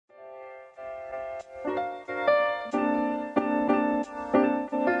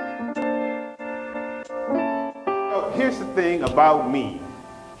Here's the thing about me.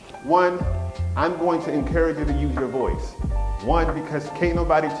 One, I'm going to encourage you to use your voice. One, because can't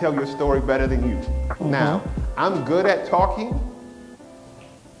nobody tell your story better than you. Now, I'm good at talking,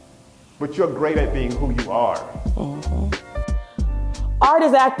 but you're great at being who you are. Art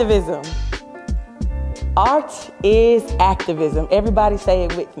is activism. Art is activism. Everybody say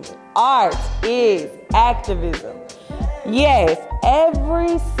it with me. Art is activism. Yes,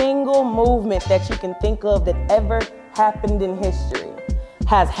 every single movement that you can think of that ever happened in history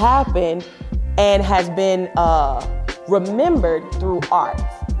has happened and has been remembered through art.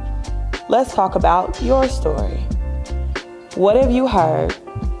 Let's talk about your story. What have you heard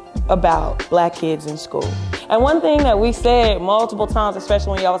about Black kids in school? And one thing that we said multiple times,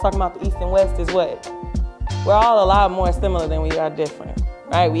 especially when y'all was talking about the East and West, is what? We're all a lot more similar than we are different,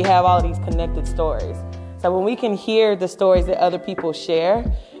 right? We have all of these connected stories. So when we can hear the stories that other people share,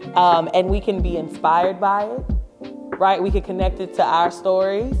 and we can be inspired by it, right? We can connect it to our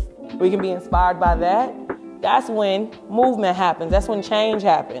stories. We can be inspired by that. That's when movement happens. That's when change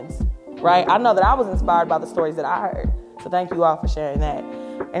happens, right? I know that I was inspired by the stories that I heard. So thank you all for sharing that.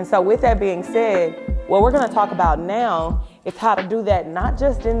 And so with that being said, what we're gonna talk about now is how to do that, not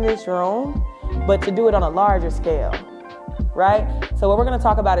just in this room, but to do it on a larger scale, right? So what we're gonna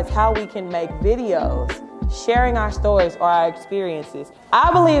talk about is how we can make videos sharing our stories or our experiences.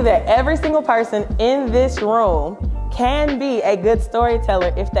 I believe that every single person in this room can be a good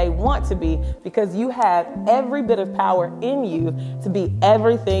storyteller if they want to be, because you have every bit of power in you to be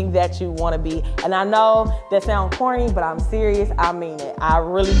everything that you want to be. And I know that sounds corny, but I'm serious. I mean it. I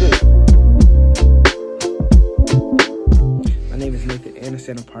really do. My name is Nathan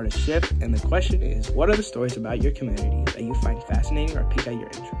Anderson. I'm part of SHIPHT, and the question is, what are the stories about your community that you find fascinating or pique at your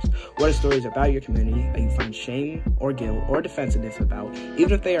interest? What are stories about your community that you find shame or guilt or defensiveness about,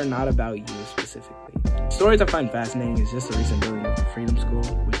 even if they are not about you specifically? Stories I find fascinating is just the recent building of the Freedom School,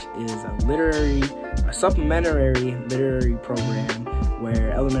 which is a supplementary literary program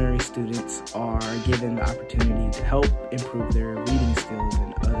where elementary students are given the opportunity to help improve their reading skills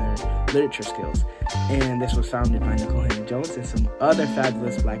and other literature skills. And this was founded by Nicole Jones and some other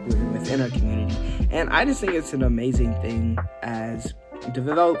fabulous Black women within our community. And I just think it's an amazing thing as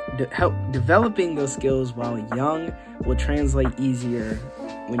developing those skills while young will translate easier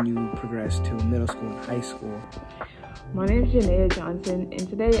when you progress to middle school and high school. My name is Janaea Johnson, and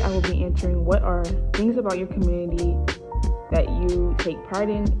today I will be answering what are things about your community that you take pride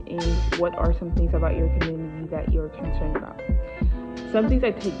in, and what are some things about your community that you're concerned about. Some things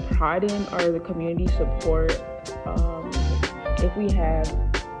I take pride in are the community support. If we have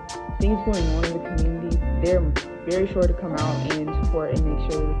things going on in the community, they're very sure to come out and support and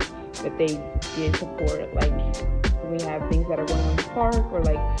make sure that they get support. Like when we have things that are going on in the park, or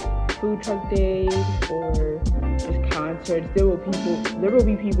like food truck days, or just concerts, there will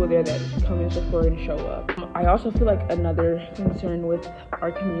be people there that come and support and show up. I also feel like another concern with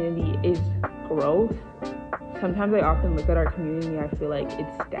our community is growth. Sometimes I often look at our community and I feel like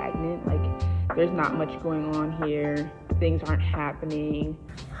it's stagnant, like there's not much going on here, things aren't happening.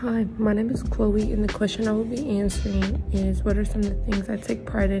 Hi, my name is Chloe, and the question I will be answering is, what are some of the things I take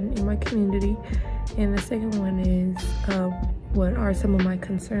pride in my community? And the second one is, what are some of my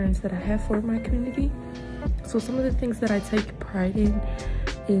concerns that I have for my community? So some of the things that I take pride in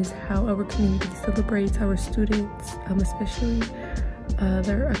is how our community celebrates our students, especially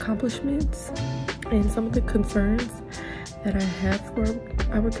their accomplishments. And some of the concerns that I have for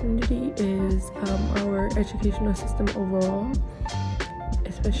our community is our educational system overall,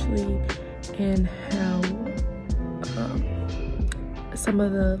 especially in how some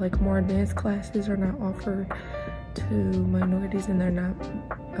of the more advanced classes are not offered to minorities, and they're not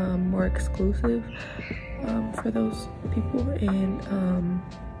more exclusive for those people, and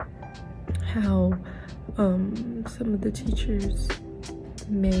how some of the teachers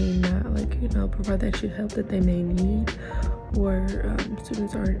may not provide the extra help that they may need, or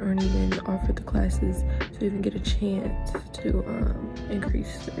students aren't even offered the classes to even get a chance to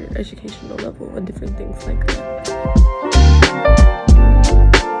increase their educational level and different things like that.